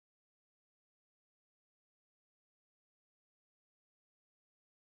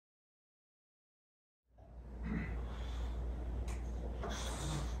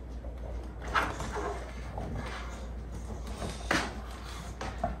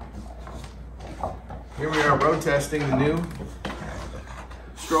Here we are road testing the new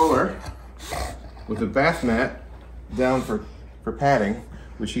stroller with a bath mat down for padding,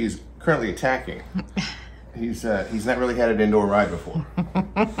 which he is currently attacking. He's not really had an indoor ride before.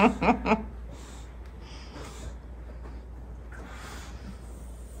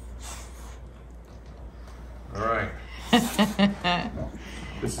 All right.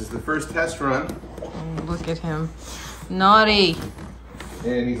 This is the first test run. Oh, look at him. Naughty.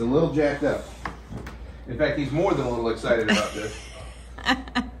 And he's a little jacked up. In fact, he's more than a little excited about this.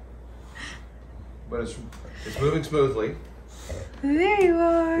 But it's moving smoothly. There you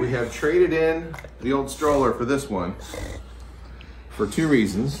are. We have traded in the old stroller for this one for two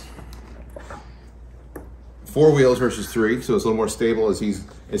reasons. 4 wheels versus 3, so it's a little more stable as he's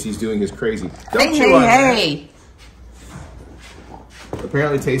doing his crazy. Don't chew on that.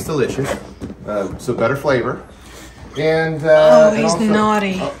 Apparently tastes delicious, so better flavor. And oh, he's also,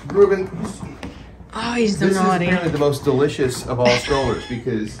 naughty. Reuben. Oh, he's this naughty. This is apparently the most delicious of all strollers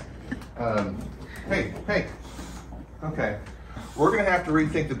because, hey, okay. We're gonna have to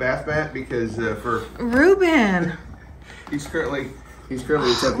rethink the bath mat because for Reuben. he's currently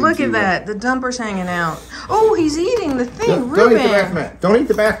attempting Look to, at that. The dumper's hanging out. Oh, he's eating the thing, Reuben. Don't eat the bath mat. Don't eat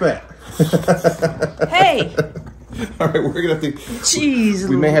the bath mat. Hey. All right, we're gonna have to. Jeez.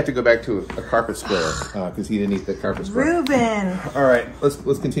 We may have to go back to a carpet square because he didn't eat the carpet square. Reuben. All right, let's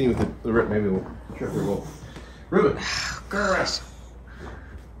continue with the rip. Maybe we'll trip or roll. Reuben. Oh, gosh.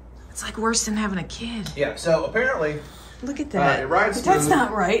 It's like worse than having a kid. Yeah. So apparently. Look at that. It rides but that's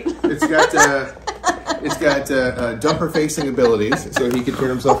not right. It's got dumper facing abilities, so he can turn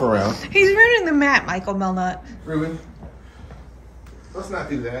himself around. He's ruining the mat, Michael Melnut. Reuben, let's not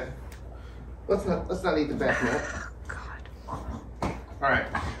do that. Let's not eat the bath mat. Oh, God. All right,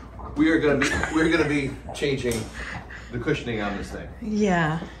 we're gonna be changing the cushioning on this thing.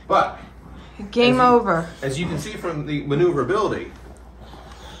 Yeah. But game over. As you can see from the maneuverability,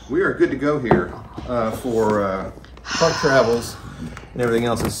 we are good to go here for. Truck travels and everything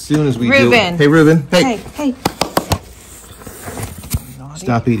else as soon as we do. Hey, Reuben. Hey.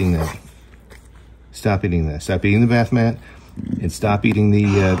 Stop eating that. Stop eating that. Stop eating the bath mat and stop eating the...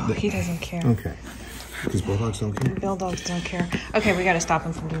 he doesn't care. Okay. Because bulldogs don't care? Bulldogs don't care. Okay, we got to stop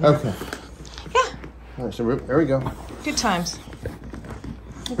him from doing that. Okay. Yeah. All right, so there we go. Good times.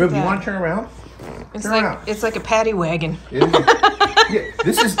 Reuben, you want to turn around? It's like a paddy wagon. Yeah,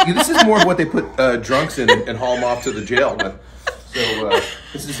 this is more of what they put drunks in and haul them off to the jail with. So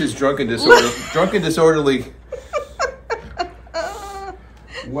this is his drunken disorderly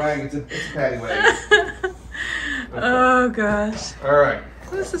wagon. It's a paddy wagon. Okay. Oh gosh. All right.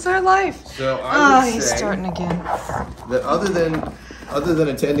 This is our life. So I would he's say starting again. That other than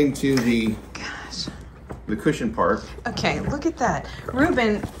attending to the cushion part. Okay, look at that,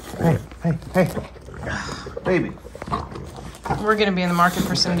 Reuben. Hey, baby. We're going to be in the market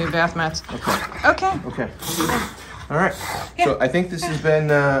for some new bath mats. Okay. All right. Yeah. So I think this has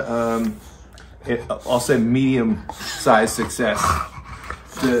been, I'll say medium-sized success.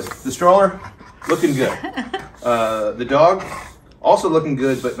 The stroller, looking good. The dog, also looking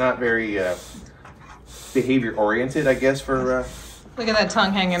good, but not very behavior-oriented, I guess, for... Look at that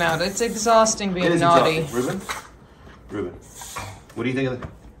tongue hanging out. It's exhausting being naughty. Exhausting. Reuben, what do you think of that?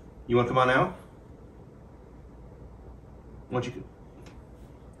 You want to come on out?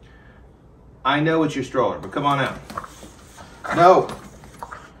 I know it's your stroller, but come on out. No.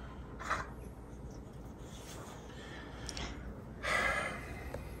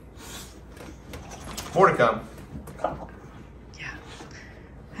 More to come. Yeah.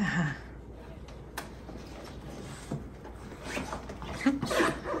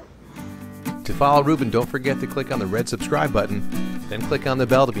 To follow Reuben, don't forget to click on the red subscribe button, then click on the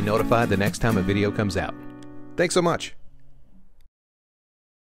bell to be notified the next time a video comes out. Thanks so much.